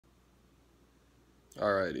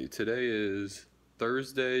Alrighty, today is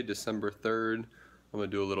Thursday, December 3rd. I'm going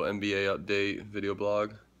to do a little NBA update video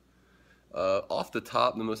blog. Off the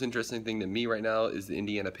top, the most interesting thing to me right now is the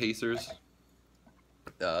Indiana Pacers.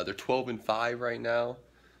 They're 12-5 right now.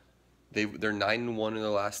 They're 9-1 in their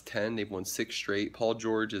last 10. They've won 6 straight. Paul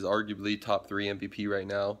George is arguably top 3 MVP right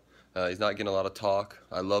now. He's not getting a lot of talk.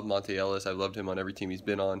 I love Monte Ellis. I've loved him on every team he's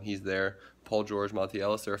been on. He's there. Paul George, Monte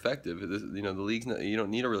Ellis, they're effective. The league's not, you don't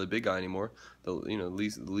need a really big guy anymore. The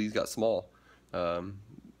league's got small. The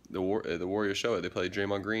Warriors show it. They play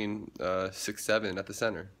Draymond Green 6'7" at the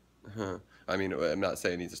center. I mean, I'm not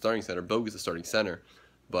saying he's a starting center. Bogut's a starting center,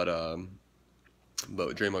 but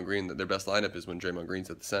Draymond Green, their best lineup is when Draymond Green's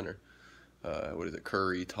at the center. What is it?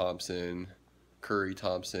 Curry, Thompson,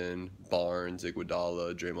 Barnes,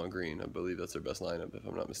 Iguodala, Draymond Green. I believe that's their best lineup, if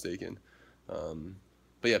I'm not mistaken.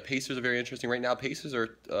 But yeah, Pacers are very interesting right now. Pacers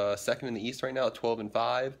are second in the East right now at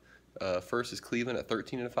 12-5. First is Cleveland at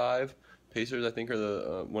 13-5. Pacers, I think, are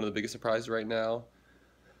the one of the biggest surprises right now.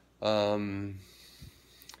 In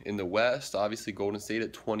the West, obviously Golden State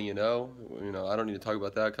at 20-0. You know, I don't need to talk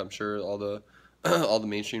about that 'cause I'm sure all the all the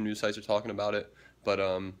mainstream news sites are talking about it.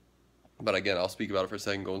 But again, I'll speak about it for a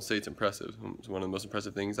second. Golden State's impressive. It's one of the most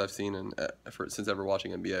impressive things I've seen since ever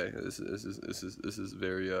watching NBA. This is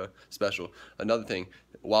very special. Another thing,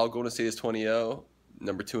 while Golden State is 20-0,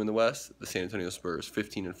 number 2 in the West, the San Antonio Spurs,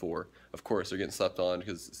 15-4. Of course, they're getting slept on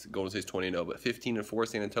because Golden State's 20-0, but 15-4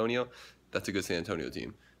 San Antonio, that's a good San Antonio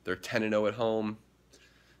team. They're 10-0 at home.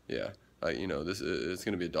 Yeah. It's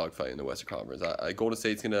going to be a dogfight in the Western Conference. Golden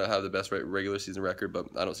State's going to have the best regular season record, but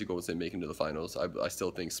I don't see Golden State making it to the finals. I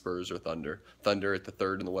still think Spurs or Thunder. Thunder at the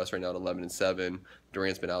 3rd in the West right now at 11-7.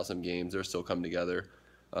 Durant's been out some games. They're still coming together.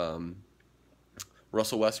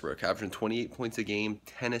 Russell Westbrook averaging 28 points a game,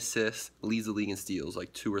 10 assists, leads the league in steals,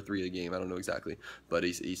 like 2 or 3 a game. I don't know exactly, but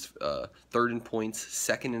he's 3rd in points,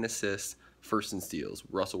 2nd in assists, 1st in steals.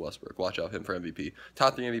 Russell Westbrook. Watch out for him for MVP.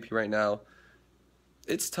 Top 3 MVP right now.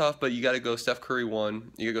 It's tough, but you got to go Steph Curry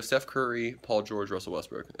 1. You got to go Steph Curry, Paul George, Russell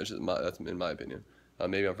Westbrook. That's in my opinion.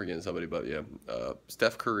 Maybe I'm forgetting somebody, but yeah.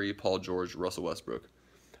 Steph Curry, Paul George, Russell Westbrook.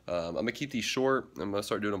 I'm going to keep these short. I'm going to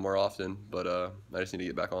start doing them more often, but I just need to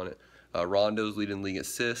get back on it. Rondo's leading league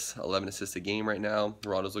assists, 11 assists a game right now.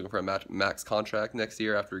 Rondo's looking for a max contract next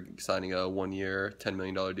year after signing a 1-year, $10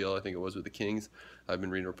 million deal, I think it was, with the Kings. I've been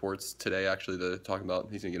reading reports today, actually, that talking about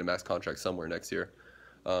he's going to get a max contract somewhere next year.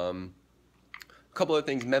 A couple other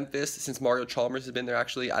things. Memphis, since Mario Chalmers has been there,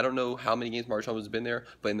 actually, I don't know how many games Mario Chalmers has been there,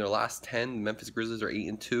 but in their last 10, Memphis Grizzlies are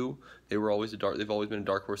 8-2. They've always been a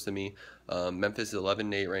dark horse to me. Memphis is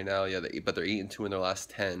 11-8 right now, yeah, but they're 8-2 in their last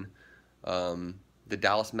 10. The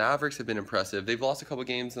Dallas Mavericks have been impressive. They've lost a couple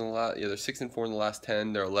games in the last. Yeah, they're 6-4 in the last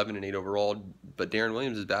 10. They're 11-8 overall. But Darren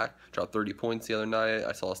Williams is back. Dropped 30 points the other night.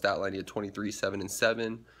 I saw a stat line. He had 23, 7, and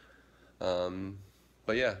 7.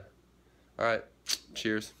 But yeah. All right.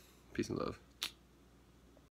 Cheers. Peace and love.